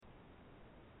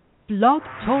Blog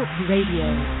Talk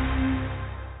Radio.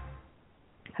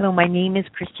 Hello, my name is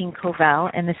Christine Covell,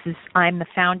 and I'm the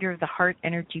founder of the Heart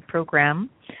Energy Program.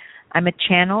 I'm a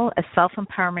channel, a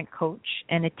self-empowerment coach,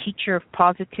 and a teacher of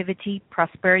positivity,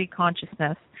 prosperity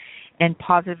consciousness, and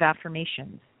positive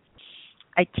affirmations.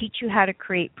 I teach you how to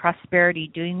create prosperity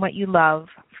doing what you love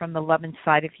from the love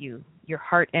inside of you, your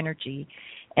heart energy.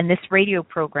 And this radio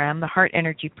program, the Heart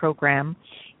Energy Program,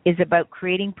 is about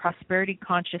creating prosperity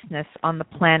consciousness on the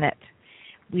planet.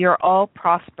 We are all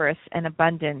prosperous and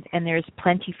abundant, and there is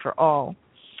plenty for all.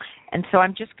 And so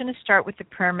I'm just going to start with the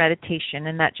prayer meditation,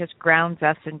 and that just grounds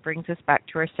us and brings us back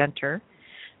to our center.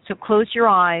 So close your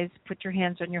eyes, put your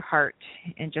hands on your heart,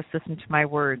 and just listen to my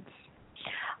words.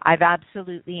 I've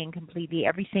absolutely and completely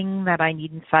everything that I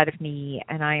need inside of me,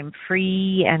 and I am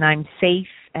free, and I'm safe,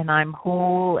 and I'm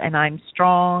whole, and I'm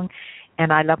strong,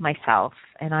 and I love myself,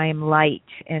 and I am light,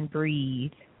 and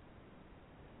breathe.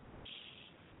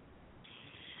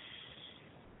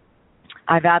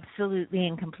 I've absolutely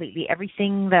and completely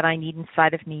everything that I need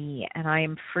inside of me, and I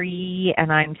am free,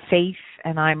 and I'm safe,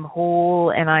 and I'm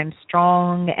whole, and I'm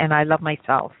strong, and I love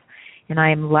myself, and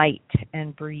I am light,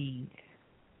 and breathe.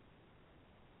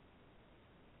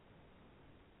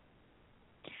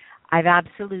 I've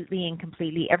absolutely and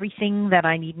completely everything that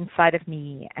I need inside of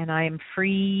me, and I am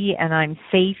free, and I'm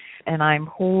safe, and I'm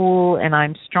whole, and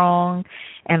I'm strong,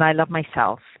 and I love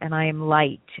myself, and I am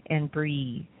light, and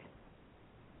breathe.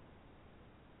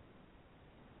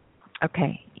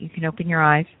 Okay, you can open your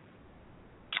eyes.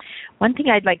 One thing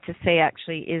I'd like to say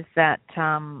actually is that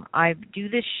I do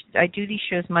these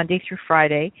shows Monday through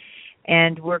Friday,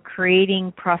 and we're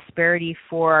creating prosperity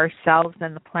for ourselves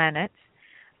and the planet,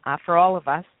 for all of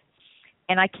us.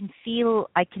 And I can feel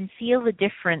the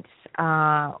difference.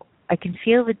 I can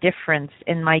feel the difference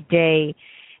in my day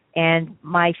and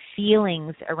my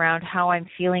feelings around how I'm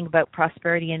feeling about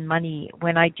prosperity and money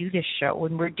when I do this show,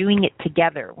 when we're doing it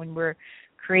together, when we're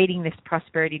creating this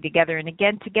prosperity together. And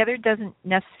again, together doesn't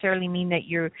necessarily mean that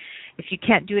if you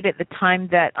can't do it at the time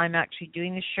that I'm actually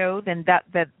doing the show, then that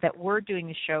we're doing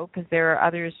the show, because there are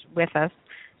others with us,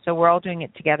 so we're all doing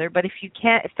it together. But if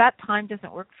that time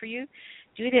doesn't work for you,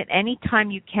 do it at any time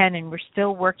you can, and we're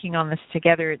still working on this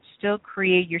together.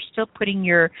 You're still putting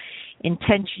your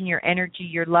intention, your energy,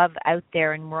 your love out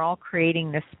there, and we're all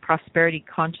creating this prosperity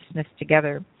consciousness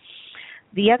together.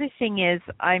 The other thing is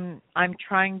I'm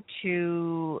trying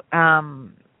to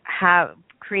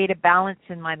create a balance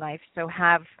in my life, so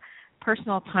have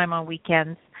personal time on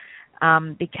weekends,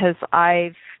 because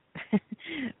I've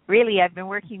been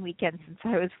working weekends since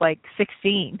I was like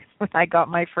 16 when I got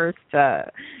my first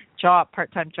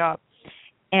part-time job.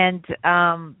 And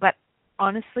but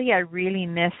honestly, I really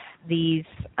miss these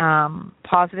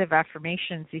positive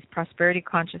affirmations, these prosperity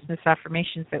consciousness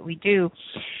affirmations that we do.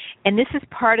 And this is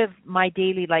part of my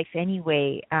daily life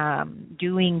anyway,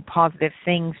 doing positive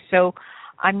things. So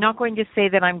I'm not going to say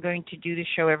that I'm going to do the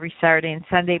show every Saturday and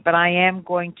Sunday, but I am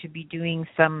going to be doing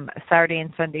some Saturday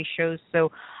and Sunday shows.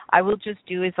 So I will just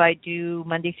do as I do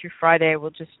Monday through Friday. I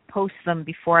will just post them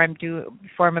before I'm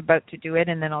about to do it,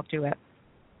 and then I'll do it,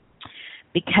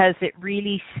 because it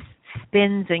really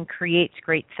spins and creates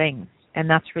great things, and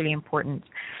that's really important.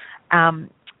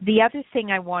 The other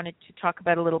thing I wanted to talk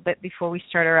about a little bit before we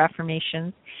start our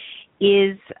affirmations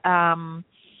is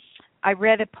I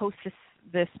read a post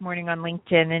this morning on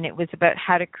LinkedIn, and it was about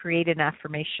how to create an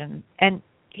affirmation. And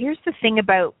here's the thing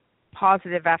about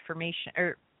positive affirmations,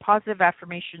 or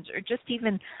just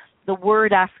even the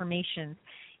word affirmations.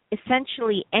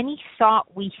 Essentially, any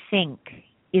thought we think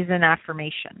is an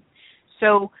affirmation.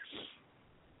 So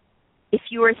if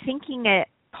you are thinking a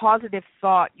positive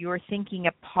thought, you're thinking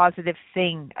a positive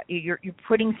thing. You're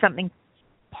putting something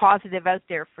positive out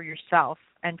there for yourself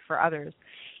and for others.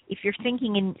 If you're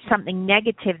thinking in something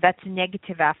negative, that's a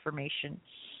negative affirmation.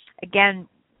 Again,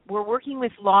 we're working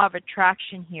with law of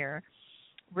attraction here.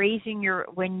 And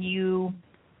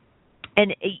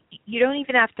you don't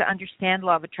even have to understand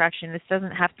law of attraction. This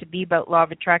doesn't have to be about law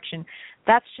of attraction.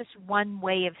 That's just one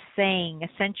way of saying,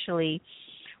 essentially,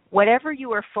 whatever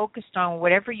you are focused on,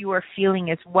 whatever you are feeling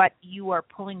is what you are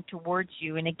pulling towards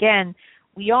you. And again,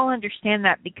 we all understand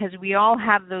that, because we all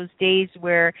have those days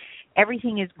where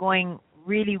everything is going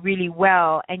really, really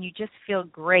well, and you just feel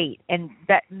great, and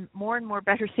that more and more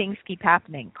better things keep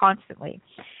happening constantly.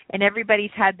 And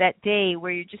everybody's had that day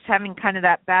where you're just having kind of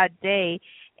that bad day,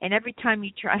 and every time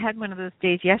you try, I had one of those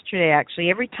days yesterday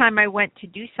actually. Every time I went to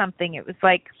do something, it was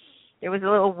like there was a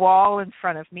little wall in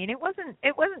front of me, and it wasn't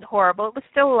horrible. It was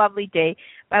still a lovely day,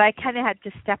 but I kind of had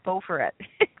to step over it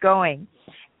going.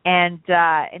 And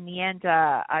in the end,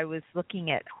 I was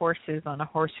looking at horses on a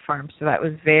horse farm, so that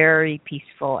was very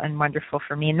peaceful and wonderful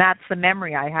for me. And that's the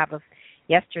memory I have of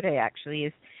yesterday, actually,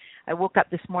 is I woke up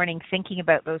this morning thinking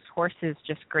about those horses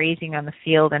just grazing on the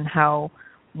field and how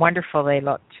wonderful they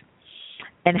looked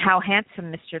and how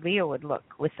handsome Mr. Leo would look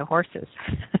with the horses.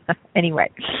 Anyway,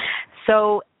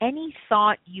 so any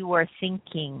thought you are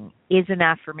thinking is an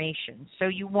affirmation. So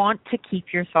you want to keep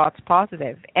your thoughts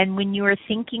positive. And when you are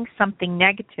thinking something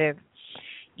negative,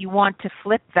 you want to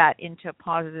flip that into a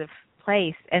positive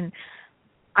place. And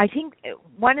I think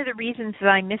one of the reasons that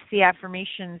I miss the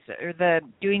affirmations or the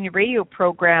doing the radio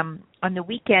program on the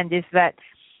weekend is that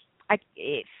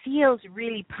it feels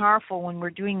really powerful when we're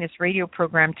doing this radio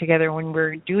program together, when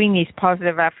we're doing these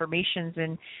positive affirmations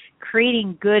and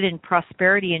creating good and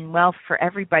prosperity and wealth for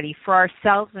everybody, for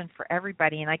ourselves and for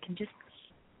everybody. And I can just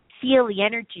feel the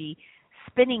energy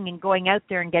spinning and going out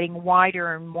there and getting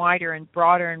wider and wider and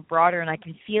broader, and I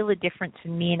can feel the difference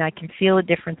in me and I can feel the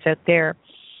difference out there.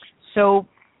 So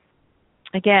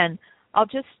again, I'll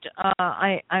just,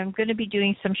 I'm going to be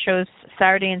doing some shows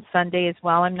Saturday and Sunday as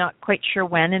well. I'm not quite sure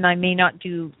when, and I may not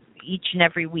do each and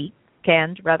every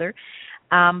weekend, rather.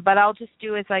 But I'll just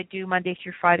do as I do Monday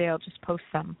through Friday. I'll just post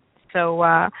some. So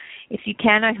if you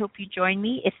can, I hope you join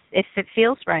me. If it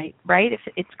feels right? If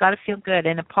it's got to feel good.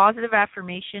 And a positive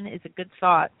affirmation is a good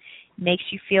thought. It makes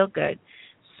you feel good.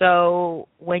 So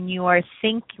when you're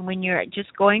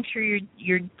just going through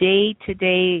your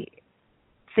day-to-day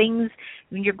things,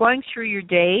 when you're going through your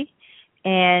day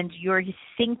and you're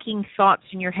thinking thoughts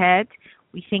in your head,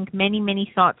 we think many,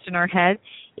 many thoughts in our head.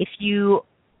 If you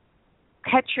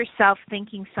catch yourself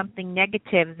thinking something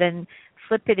negative, then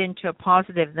flip it into a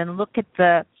positive. Then look at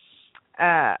the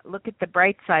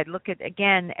bright side. Look at,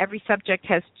 again, every subject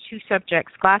has two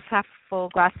subjects: glass half full,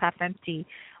 glass half empty.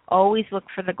 Always look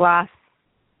for the glass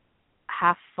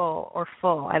half full or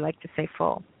full. I like to say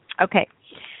full. Okay.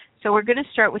 So we're going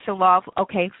to start with the law of,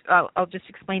 I'll just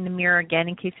explain the mirror again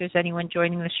in case there's anyone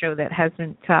joining the show that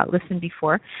hasn't listened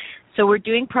before. So we're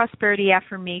doing prosperity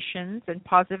affirmations and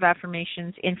positive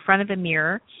affirmations in front of a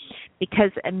mirror, because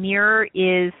a mirror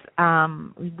is,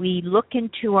 we look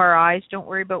into our eyes. Don't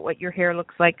worry about what your hair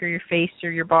looks like or your face or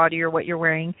your body or what you're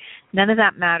wearing. None of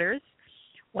that matters.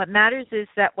 What matters is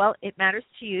that, well, it matters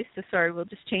to you, so sorry, we'll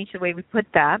just change the way we put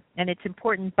that, and it's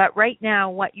important. But right now,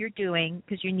 what you're doing,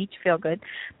 because you need to feel good,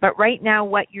 but right now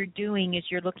what you're doing is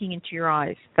you're looking into your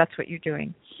eyes. That's what you're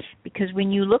doing. Because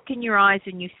when you look in your eyes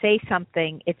and you say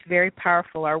something, it's very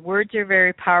powerful. Our words are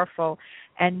very powerful,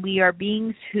 and we are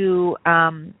beings who,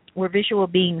 we're visual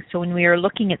beings, so when we are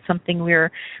looking at something,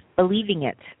 we're believing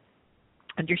it.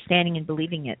 Understanding and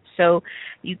believing it. So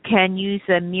you can use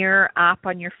a mirror app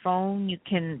on your phone. You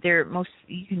can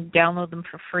download them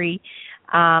for free.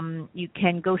 You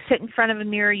can go sit in front of a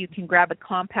mirror. You can grab a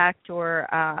compact or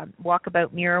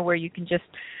walkabout mirror where you can just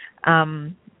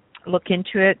look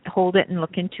into it, hold it, and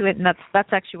look into it. And that's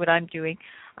actually what I'm doing.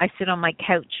 I sit on my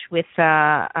couch with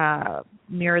a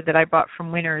mirror that I bought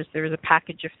from Winners. There was a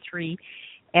package of 3.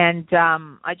 And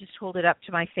I just hold it up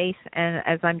to my face, and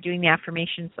as I'm doing the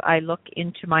affirmations, I look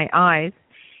into my eyes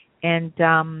and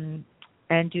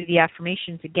do the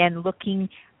affirmations. Again, looking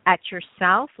at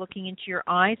yourself, looking into your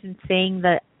eyes and saying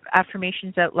the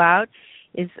affirmations out loud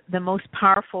is the most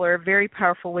powerful or a very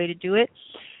powerful way to do it.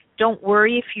 Don't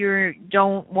worry if you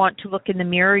don't want to look in the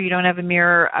mirror, you don't have a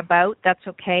mirror about, that's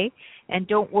okay. And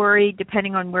don't worry,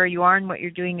 depending on where you are and what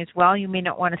you're doing as well, you may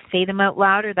not want to say them out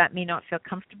loud, or that may not feel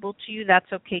comfortable to you. That's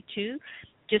okay too.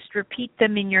 Just repeat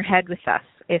them in your head with us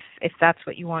if that's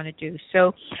what you want to do.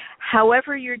 So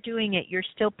however you're doing it, you're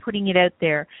still putting it out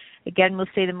there. Again, we'll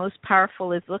say the most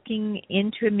powerful is looking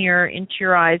into a mirror, into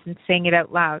your eyes, and saying it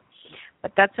out loud.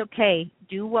 But that's okay.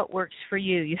 Do what works for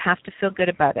you. You have to feel good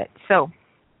about it. So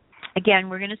again,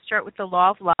 we're going to start with the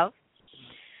law of love.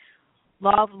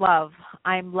 Law of love.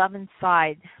 I'm love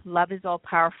inside. Love is all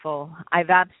powerful. I've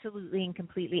absolutely and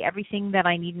completely everything that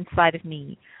I need inside of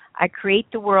me. I create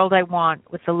the world I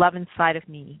want with the love inside of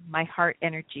me, my heart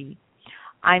energy.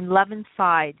 I'm love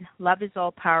inside. Love is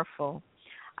all powerful.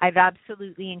 I've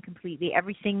absolutely and completely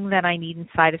everything that I need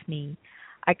inside of me.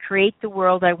 I create the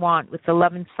world I want with the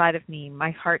love inside of me, my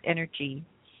heart energy.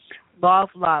 Law of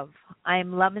love. I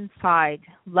am love inside.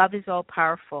 Love is all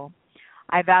powerful.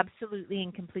 I've absolutely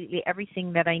and completely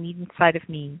everything that I need inside of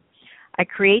me. I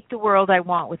create the world I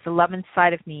want with the love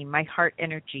inside of me, my heart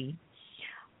energy.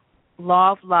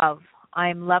 Law of love. I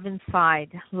am love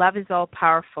inside. Love is all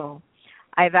powerful.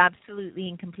 I have absolutely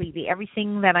and completely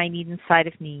everything that I need inside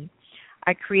of me.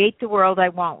 I create the world I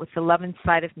want with the love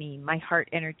inside of me, my heart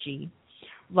energy.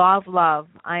 Law of love.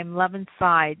 I am love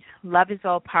inside. Love is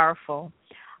all powerful.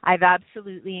 I have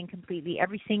absolutely and completely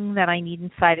everything that I need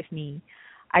inside of me.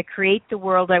 I create the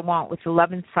world I want with the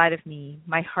love inside of me,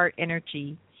 my heart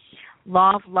energy.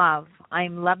 Law of love. I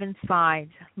am love inside.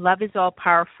 Love is all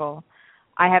powerful.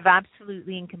 I have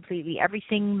absolutely and completely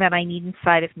everything that I need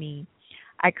inside of me.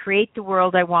 I create the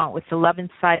world I want with the love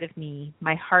inside of me,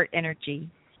 my heart energy.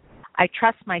 I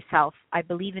trust myself. I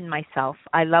believe in myself.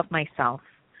 I love myself.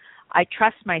 I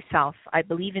trust myself. I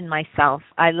believe in myself.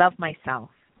 I love myself.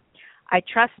 I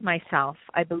trust myself.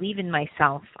 I believe in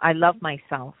myself. I love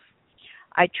myself.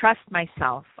 I trust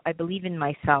myself. I believe in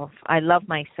myself. I love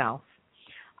myself.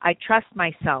 I trust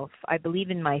myself. I believe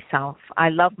in myself. I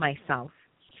love myself.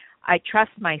 I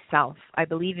trust myself. I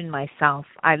believe in myself.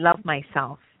 I love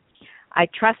myself. I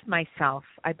trust myself.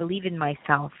 I believe in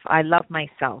myself. I love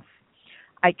myself.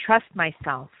 I trust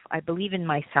myself. I believe in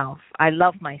myself. I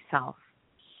love myself.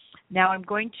 Now I'm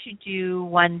going to do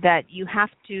one that you have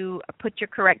to put your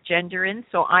correct gender in.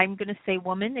 So I'm going to say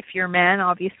woman. If you're a man,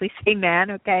 obviously say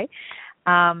man, okay?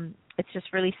 It's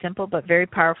just really simple but very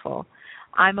powerful.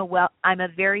 I'm a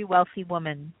very wealthy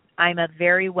woman. I'm a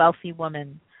very wealthy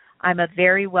woman. I'm a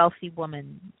very wealthy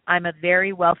woman. I'm a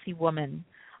very wealthy woman.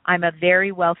 I'm a very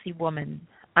wealthy woman.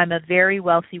 I'm a very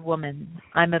wealthy woman.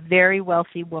 I'm a very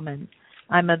wealthy woman.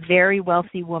 I'm a very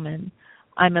wealthy woman.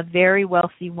 I'm a very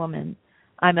wealthy woman.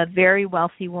 I'm a very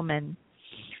wealthy woman.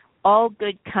 All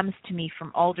good comes to me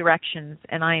from all directions,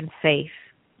 and I am safe.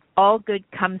 All good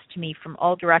comes to me from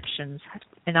all directions,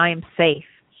 and I am safe.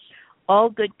 All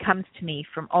good comes to me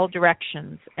from all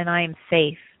directions, and I am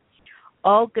safe.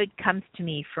 All good comes to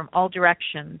me from all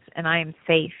directions, and I am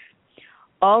safe.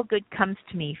 All good comes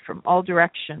to me from all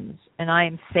directions, and I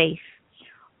am safe.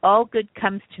 All good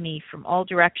comes to me from all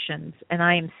directions, and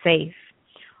I am safe.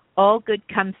 All good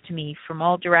comes to me from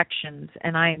all directions,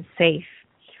 and I am safe.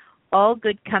 All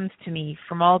good comes to me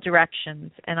from all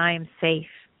directions, and I am safe.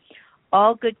 All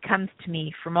good comes to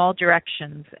me from all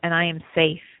directions, and I am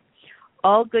safe.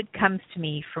 All good comes to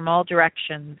me from all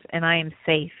directions, and I am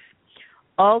safe.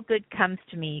 All good comes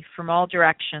to me from all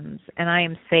directions, and I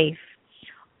am safe.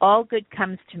 All good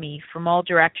comes to me from all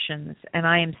directions, and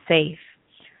I am safe.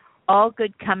 All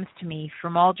good comes to me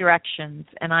from all directions,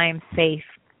 and I am safe.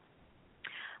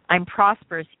 I'm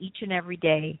prosperous each and every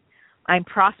day. I'm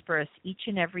prosperous each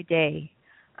and every day.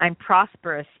 I'm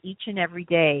prosperous each and every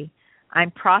day.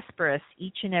 I'm prosperous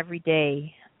each and every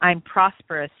day. I'm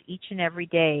prosperous each and every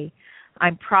day.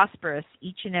 I'm prosperous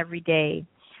each and every day.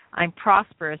 I'm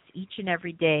prosperous each and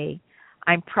every day.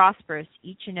 I'm prosperous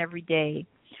each and every day.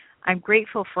 I'm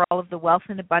grateful for all of the wealth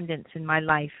and abundance in my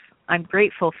life. I'm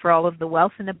grateful for all of the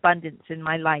wealth and abundance in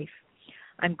my life.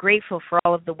 I'm grateful for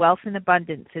all of the wealth and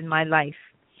abundance in my life.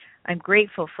 I'm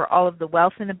grateful for all of the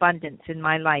wealth and abundance in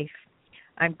my life.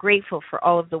 I'm grateful for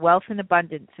all of the wealth and abundance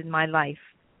in my life.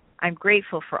 I'm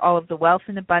grateful for all of the wealth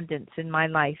and abundance in my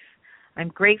life. I'm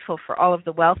grateful for all of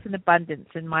the wealth and abundance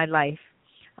in my life.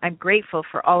 I'm grateful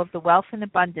for all of the wealth and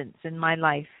abundance in my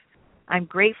life. I'm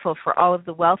grateful for all of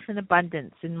the wealth and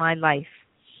abundance in my life.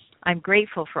 I'm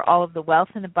grateful for all of the wealth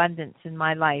and abundance in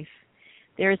my life.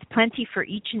 There is plenty for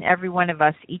each and every one of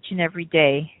us each and every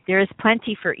day. There is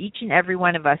plenty for each and every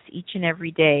one of us each and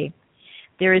every day.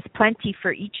 There is plenty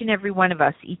for each and every one of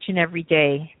us each and every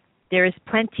day. There is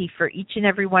plenty for each and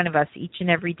every one of us each and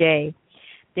every day.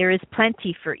 There is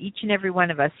plenty for each and every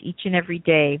one of us each and every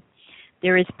day.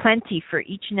 There is plenty for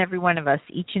each and every one of us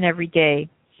each and every day.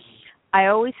 I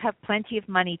always have plenty of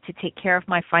money to take care of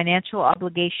my financial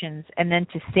obligations and then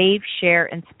to save,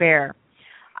 share, and spare.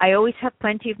 I always have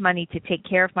plenty of money to take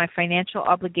care of my financial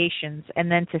obligations and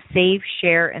then to save,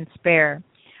 share, and spare.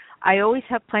 I always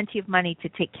have plenty of money to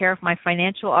take care of my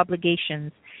financial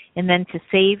obligations and then to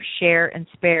save, share, and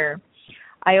spare.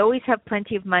 I always have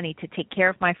plenty of money to take care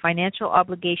of my financial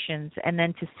obligations and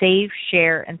then to save,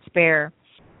 share, and spare.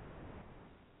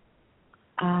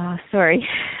 Sorry.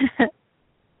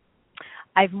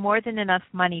 I have more than enough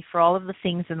money for all of the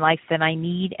things in life that I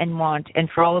need and want and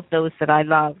for all of those that I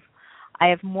love. I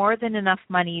have more than enough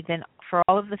money for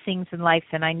all of the things in life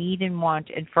that I need and want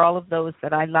and for all of those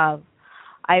that I love.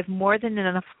 I have more than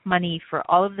enough money for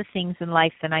all of the things in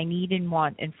life that I need and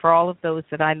want and for all of those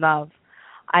that I love.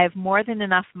 I have more than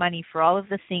enough money for all of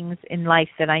the things in life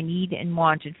that I need and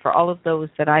want and for all of those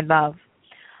that I love.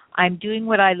 I'm doing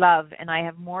what I love, and I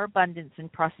have more abundance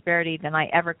and prosperity than I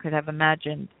ever could have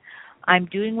imagined. I'm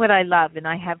doing what I love, and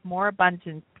I have more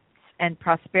abundance and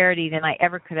prosperity than I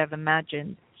ever could have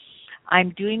imagined.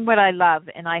 I'm doing what I love,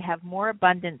 and I have more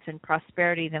abundance and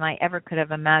prosperity than I ever could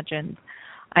have imagined.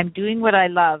 I'm doing what I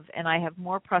love, and I have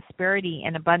more prosperity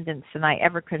and abundance than I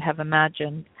ever could have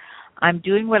imagined. I'm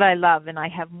doing what I love, and I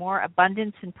have more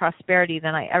abundance and prosperity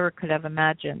than I ever could have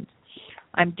imagined.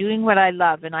 I'm doing what I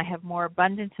love, and I have more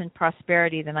abundance and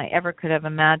prosperity than I ever could have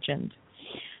imagined.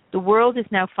 The world is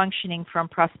now functioning from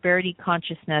prosperity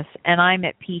consciousness, and I'm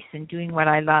at peace in doing what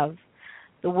I love.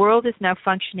 The world is now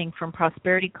functioning from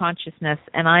prosperity consciousness,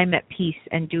 and I'm at peace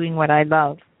and doing what I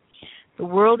love. The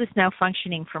world is now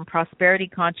functioning from prosperity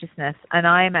consciousness, and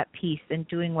I am at peace in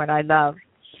doing what I love.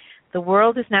 The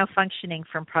world is now functioning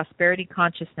from prosperity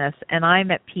consciousness, and I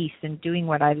am at peace in doing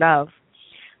what I love.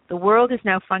 The world is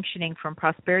now functioning from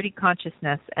prosperity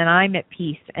consciousness, and I am at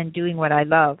peace and doing what I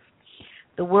love.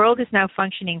 The world is now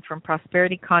functioning from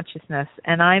prosperity consciousness,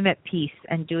 and I am at peace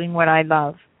and doing what I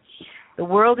love. The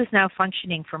world is now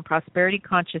functioning from prosperity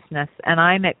consciousness, and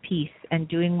I am at peace and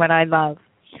doing what I love.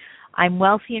 I'm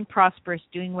wealthy and prosperous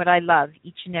doing what I love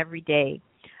each and every day.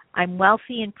 I'm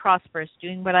wealthy and prosperous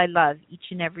doing what I love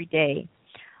each and every day.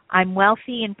 I'm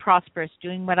wealthy and prosperous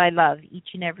doing what I love each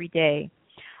and every day.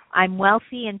 I'm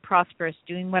wealthy and prosperous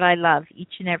doing what I love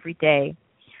each and every day.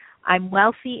 I'm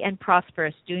wealthy and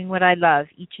prosperous doing what I love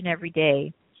each and every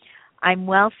day. I'm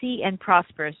wealthy and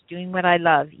prosperous doing what I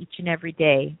love each and every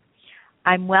day.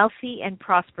 I'm wealthy and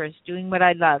prosperous doing what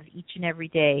I love each and every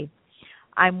day.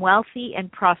 I'm wealthy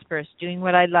and prosperous doing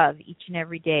what I love each and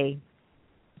every day.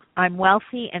 I'm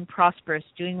wealthy and prosperous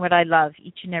doing what I love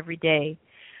each and every day.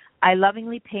 I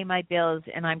lovingly pay my bills,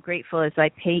 and I'm grateful as I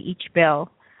pay each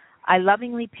bill. I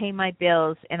lovingly pay my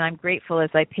bills, and I'm grateful as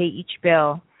I pay each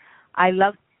bill.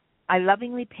 I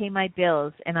lovingly pay my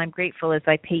bills, and I'm grateful as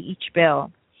I pay each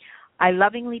bill. I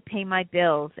lovingly pay my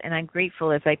bills, and I'm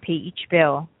grateful as I pay each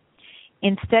bill.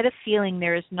 Instead of feeling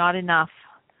there is not enough,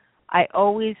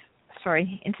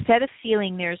 instead of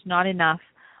feeling there is not enough,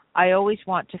 I always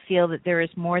want to feel that there is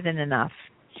more than enough.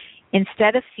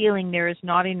 Instead of feeling there is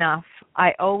not enough,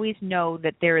 I always know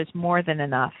that there is more than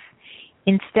enough.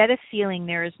 Instead of feeling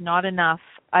there is not enough,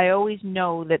 I always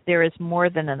know that there is more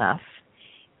than enough.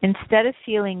 Instead of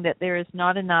feeling that there is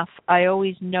not enough, I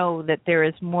always know that there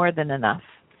is more than enough.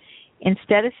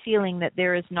 Instead of feeling that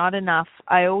there is not enough,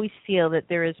 I always feel that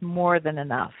there is more than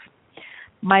enough.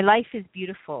 My life is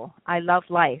beautiful. I love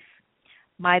life.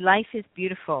 My life is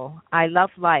beautiful. I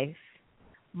love life.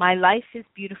 My life is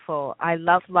beautiful. I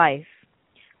love life.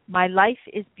 My life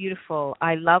is beautiful.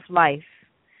 I love life.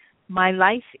 My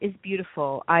life is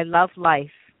beautiful. I love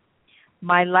life.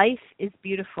 My life is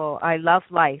beautiful. I love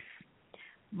life.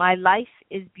 My life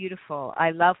is beautiful.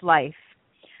 I love life.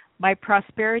 My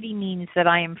prosperity means that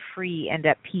I am free and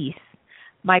at peace.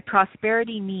 My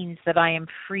prosperity means that I am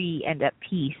free and at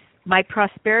peace. My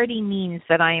prosperity means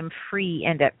that I am free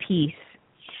and at peace.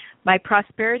 My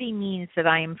prosperity means that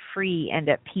I am free and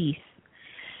at peace.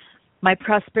 My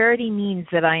prosperity means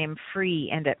that I am free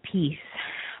and at peace.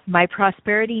 My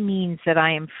prosperity means that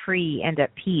I am free and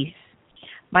at peace.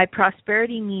 My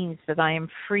prosperity means that I am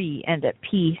free and at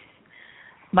peace.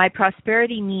 My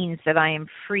prosperity means that I am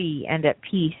free and at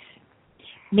peace.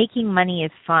 Making money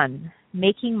is fun.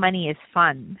 Making money is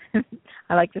fun.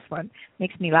 I like this one.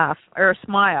 Makes me laugh or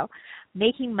smile.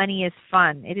 Making money is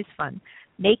fun. It is fun.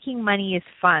 Making money is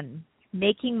fun.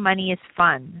 Making money is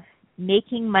fun.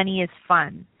 Making money is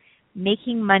fun.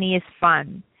 Making money is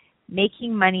fun.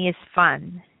 Making money is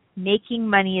fun. Making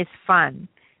money is fun.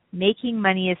 Making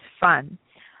money is fun.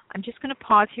 I'm just going to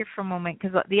pause here for a moment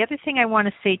because the other thing I want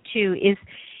to say too is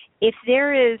if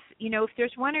there is, if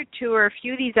there's one or two or a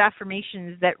few of these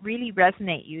affirmations that really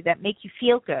resonate you, that make you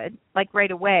feel good, like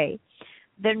right away,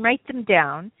 then write them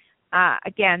down.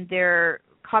 Again, they're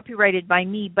copyrighted by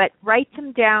me, but write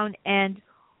them down and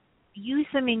use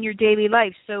them in your daily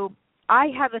life. So I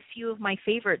have a few of my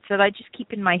favorites that I just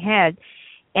keep in my head.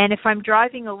 And if I'm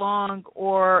driving along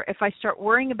or if I start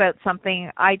worrying about something,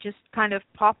 I just kind of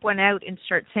pop one out and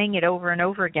start saying it over and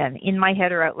over again, in my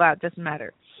head or out loud, doesn't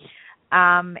matter.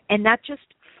 And that just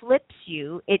flips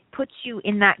you. It puts you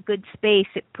in that good space.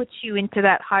 It puts you into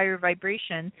that higher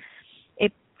vibration.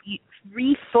 It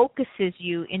refocuses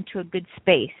you into a good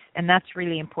space, and that's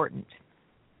really important.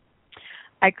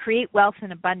 I create wealth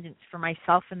and abundance for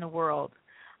myself and the world.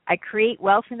 I create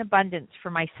wealth and abundance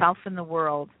for myself and the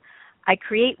world. I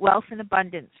create wealth and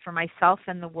abundance for myself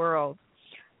and the world.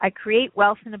 I create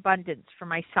wealth and abundance for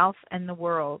myself and the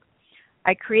world.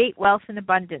 I create wealth and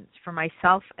abundance for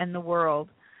myself and the world.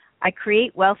 I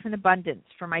create wealth and abundance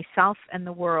for myself and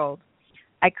the world.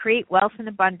 I create wealth and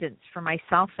abundance for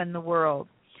myself and the world.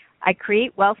 I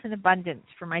create wealth and abundance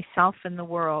for myself and the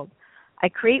world. I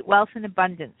create wealth and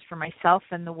abundance for myself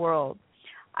and the world.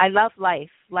 I love life.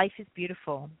 Life is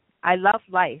beautiful. I love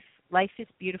life. Life is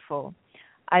beautiful.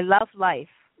 I love life.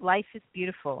 Life is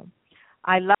beautiful.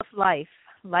 I love life.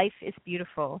 Life is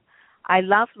beautiful. I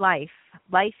love life.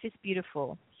 Life is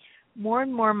beautiful. More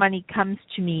and more money comes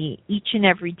to me each and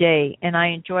every day, and I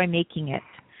enjoy making it.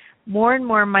 More and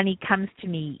more money comes to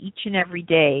me each and every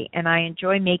day, and I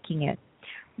enjoy making it.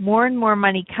 More and more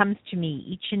money comes to me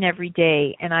each and every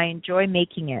day, and I enjoy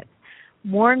making it.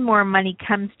 More and more money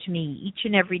comes to me each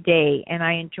and every day, and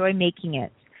I enjoy making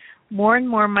it. More and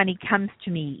more money comes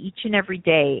to me each and every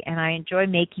day, and I enjoy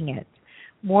making it.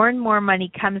 More and more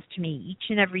money comes to me each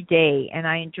and every day, and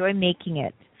I enjoy making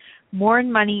it. More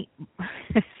and money,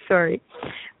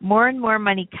 More and more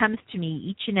money comes to me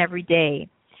each and every day.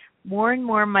 More and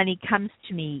more money comes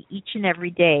to me each and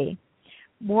every day.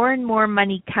 More and more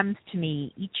money comes to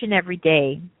me each and every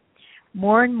day.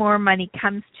 More and more money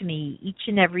comes to me each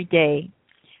and every day.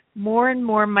 More and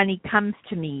more money comes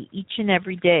to me each and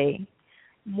every day.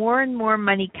 More and more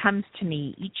money comes to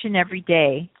me each and every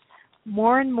day.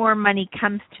 More and more money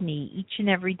comes to me each and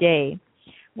every day.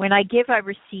 When I give, I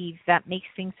receive. That makes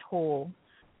things whole.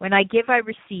 When I give, I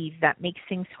receive. That makes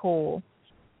things whole.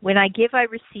 When I give, I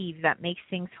receive. That makes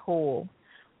things whole.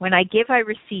 When I give, I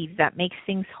receive. That makes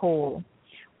things whole.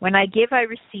 When I give, I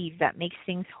receive. That makes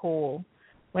things whole.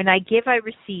 When I give, I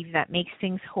receive. That makes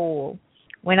things whole.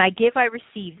 When I give, I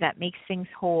receive. That makes things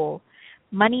whole.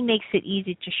 Money makes it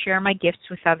easy to share my gifts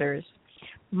with others.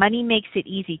 Money makes it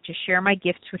easy to share my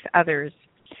gifts with others.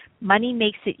 Money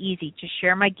makes it easy to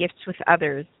share my gifts with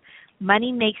others.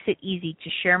 Money makes it easy to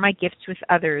share my gifts with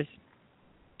others.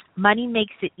 Money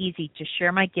makes it easy to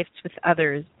share my gifts with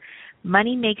others.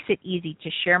 Money makes it easy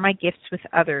to share my gifts with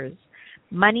others.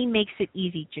 Money makes it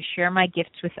easy to share my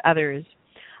gifts with others.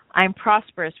 I'm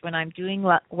prosperous when I'm doing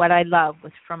what I love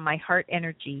from my heart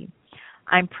energy.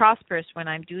 I'm prosperous when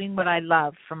I'm doing what I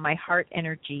love from my heart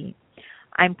energy.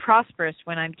 I'm prosperous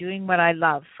when I'm doing what I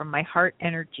love from my heart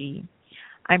energy.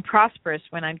 I'm prosperous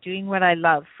when I'm doing what I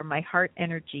love from my heart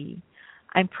energy.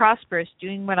 I'm prosperous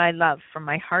doing what I love from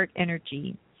my heart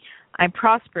energy. I'm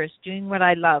prosperous doing what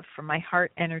I love from my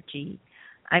heart energy.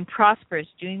 I'm prosperous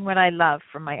doing what I love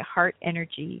from my heart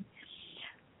energy.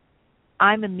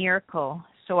 I'm a miracle,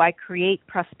 so I create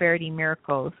prosperity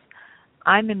miracles.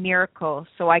 I'm a miracle,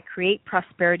 so I create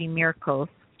prosperity miracles.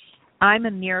 I'm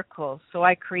a miracle, so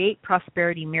I create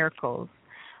prosperity miracles.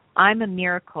 I'm a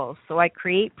miracle, so I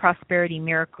create prosperity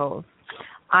miracles.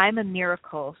 I'm a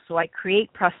miracle, so I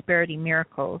create prosperity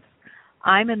miracles.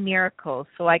 I'm a miracle,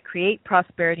 so I create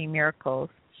prosperity miracles.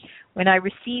 When I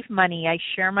receive money, I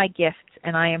share my gifts,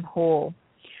 and I am whole.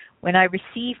 When I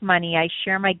receive money, I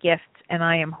share my gifts, and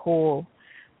I am whole.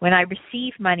 When I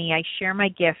receive money, I share my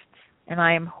gifts, and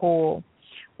I am whole.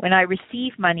 When I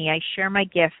receive money, I share my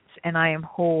gifts, and I am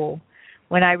whole.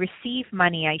 When I receive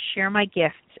money, I share my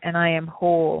gifts, and I am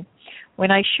whole.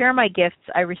 When I share my gifts,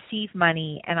 I receive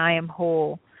money, and I am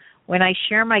whole. When I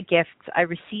share my gifts, I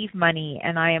receive money,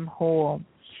 and I am whole.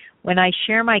 When I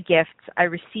share my gifts, I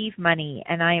receive money,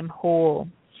 and I am whole.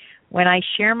 When I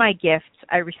share my gifts,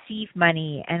 I receive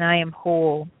money, and I am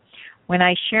whole. When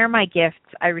I share my gifts,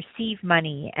 I receive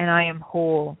money, and I am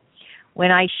whole.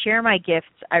 When I share my gifts,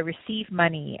 I receive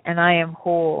money, and I am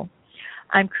whole.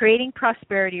 I'm creating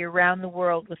prosperity around the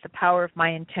world with the power of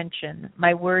my intention,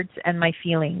 my words, and my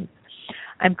feelings.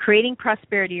 I'm creating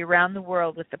prosperity around the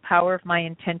world with the power of my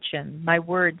intention, my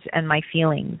words, and my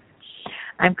feelings.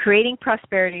 I'm creating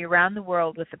prosperity around the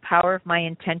world with the power of my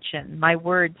intention, my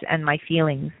words, and my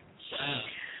feelings.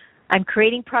 I'm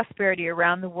creating prosperity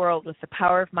around the world with the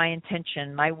power of my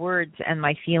intention, my words, and my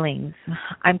feelings.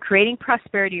 I'm creating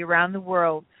prosperity around the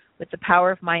world with the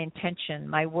power of my intention,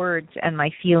 my words, and my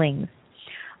feelings.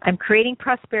 I'm creating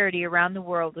prosperity around the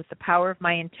world with the power of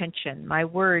my intention, my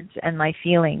words, and my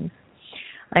feelings.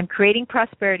 I'm creating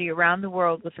prosperity around the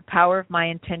world with the power of my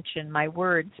intention, my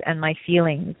words, and my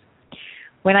feelings.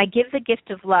 When I give the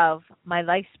gift of love, my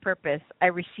life's purpose, I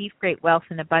receive great wealth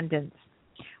and abundance.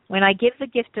 When I give the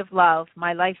gift of love,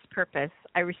 my life's purpose,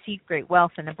 I receive great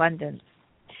wealth and abundance.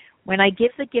 When I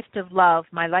give the gift of love,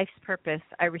 my life's purpose,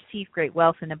 I receive great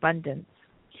wealth and abundance.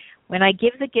 When I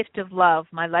give the gift of love,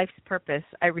 my life's purpose,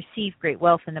 I receive great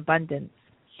wealth and abundance.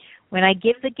 When I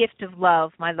give the gift of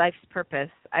love, my life's purpose,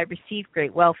 I receive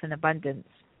great wealth and abundance.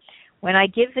 When I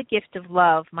give the gift of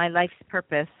love, my life's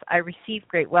purpose, I receive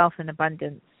great wealth and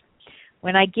abundance.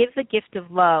 When I give the gift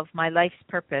of love, my life's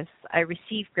purpose, I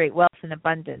receive great wealth and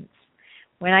abundance.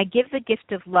 When I give the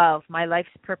gift of love, my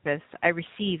life's purpose, I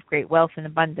receive great wealth and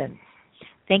abundance.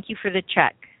 Thank you for the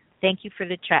check. Thank you for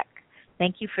the check.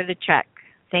 Thank you for the check.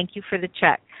 Thank you for the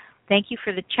check. Thank you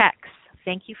for the checks.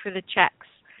 Thank you for the checks.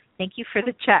 Thank you for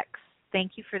the checks.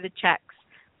 Thank you for the checks.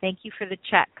 Thank you for the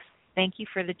checks. Thank you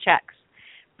for the checks.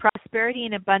 Prosperity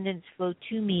and abundance flow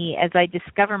to me as I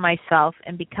discover myself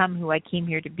and become who I came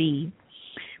here to be.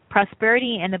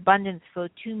 Prosperity and abundance flow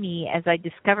to me as I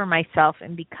discover myself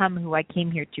and become who I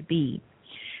came here to be.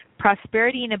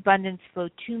 Prosperity and abundance flow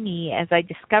to me as I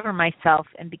discover myself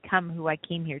and become who I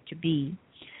came here to be.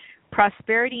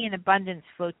 Prosperity and abundance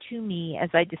flow to me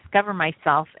as I discover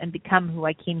myself and become who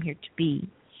I came here to be.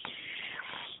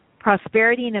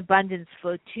 Prosperity and abundance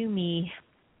flow to me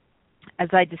as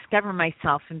I discover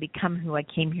myself and become who I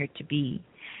came here to be.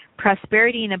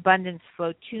 Prosperity and abundance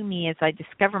flow to me as I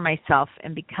discover myself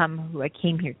and become who I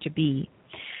came here to be.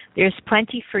 There's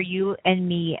plenty for you and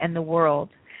me and the world.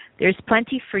 There's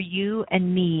plenty for you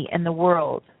and me and the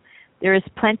world. There is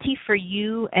plenty for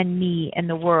you and me and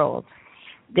the world.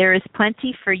 There is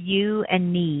plenty for you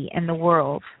and me and the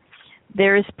world.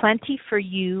 There is plenty for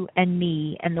you and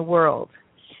me and the world.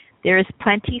 There is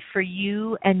plenty for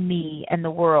you and me and the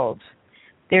world.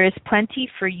 There is plenty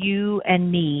for you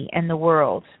and me and the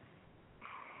world.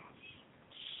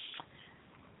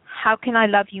 How can I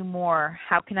love you more?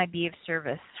 How can I be of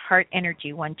service? Heart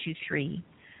energy 1, 2, 3.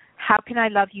 How can I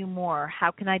love you more? How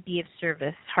can I be of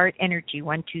service? Heart energy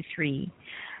 1, 2, 3.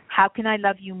 How can I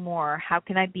love you more? How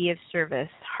can I be of service?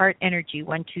 Heart energy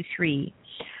 1, 2, 3.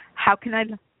 How can I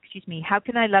love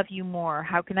you more?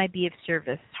 How can I be of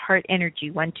service? Heart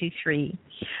energy 1, 2, 3.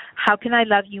 How can I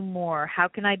love you more? How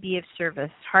can I be of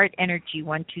service? Heart energy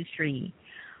 1, 2, 3.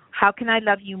 How can I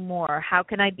love you more? How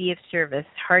can I be of service?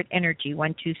 Heart energy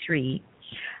 1, 2, 3.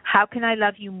 How can I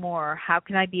love you more? How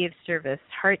can I be of service?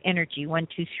 Heart energy 1,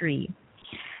 2, 3.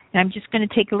 And I'm just going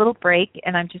to take a little break,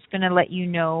 and I'm just going to let you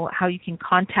know how you can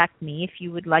contact me if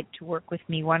you would like to work with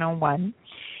me one-on-one.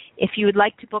 If you would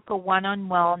like to book a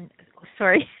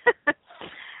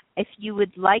if you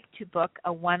would like to book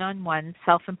a one-on-one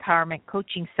self-empowerment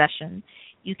coaching session,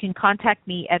 you can contact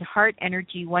me at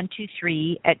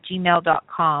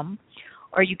heartenergy123@gmail.com,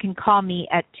 or you can call me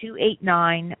at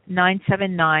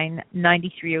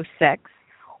 289-979-9306,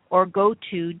 or go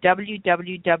to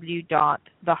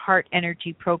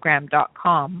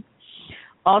www.theheartenergyprogram.com.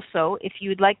 Also, if you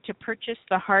would like to purchase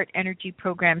the Heart Energy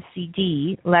Program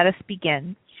CD, Let Us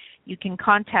Begin, you can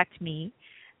contact me,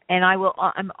 and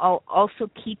I'll also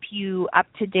keep you up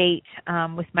to date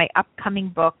with my upcoming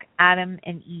book, Adam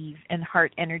and Eve and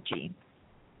Heart Energy.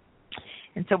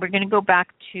 And so we're going to go back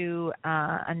to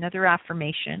another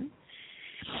affirmation.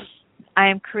 I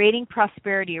am creating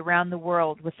prosperity around the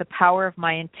world with the power of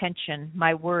my intention,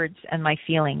 my words, and my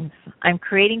feelings. I'm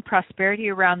creating prosperity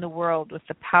around the world with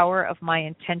the power of my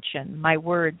intention, my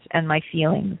words, and my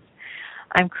feelings.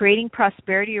 I'm creating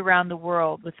prosperity around the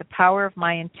world with the power of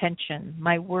my intention,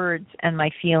 my words, and my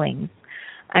feelings.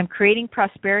 I'm creating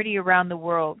prosperity around the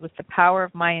world with the power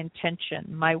of my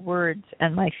intention, my words,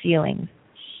 and my feelings.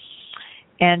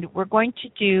 And we're going to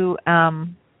do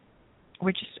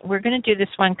we're going to do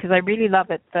this one because I really love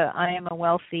it. I'm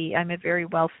a very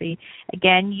wealthy.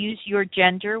 Again, use your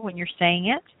gender when you're saying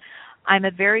it. I'm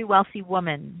a very wealthy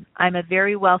woman. I'm a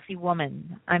very wealthy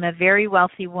woman. I'm a very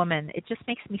wealthy woman. It just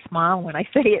makes me smile when I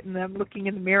say it and I'm looking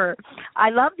in the mirror. I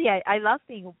love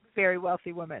being a very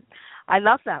wealthy woman. I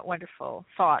love that wonderful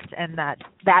thought and that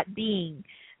being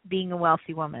a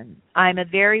wealthy woman. I'm a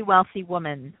very wealthy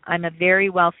woman. I'm a very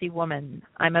wealthy woman.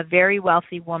 I'm a very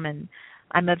wealthy woman.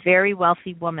 I'm a very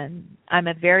wealthy woman. I'm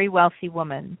a very wealthy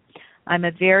woman. I'm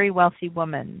a very wealthy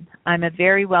woman. I'm a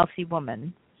very wealthy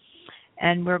woman.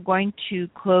 And we're going to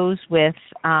close with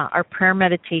our prayer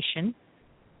meditation.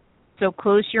 So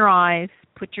close your eyes,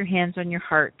 put your hands on your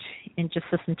heart, and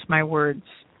just listen to my words.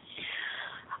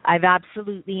 I've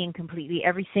absolutely and completely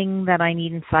everything that I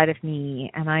need inside of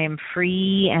me, and I am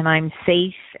free, and I'm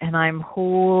safe, and I'm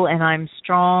whole, and I'm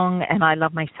strong, and I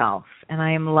love myself, and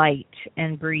I am light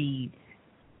and breathe.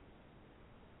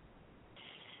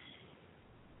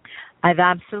 I've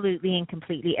absolutely and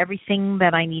completely everything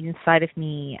that I need inside of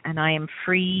me, and I am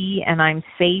free, and I'm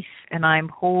safe, and I'm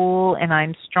whole, and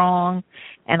I'm strong,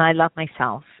 and I love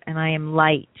myself, and I am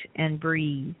light and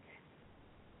breathe.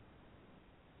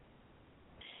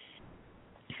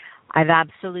 I've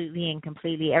absolutely and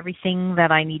completely everything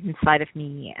that I need inside of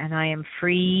me, and I am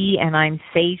free, and I'm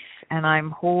safe, and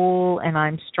I'm whole, and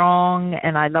I'm strong,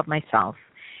 and I love myself,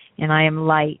 and I am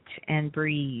light and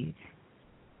breathe.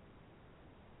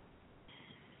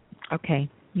 Okay,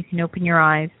 you can open your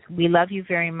eyes. We love you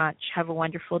very much. Have a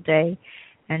wonderful day,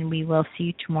 and we will see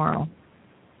you tomorrow.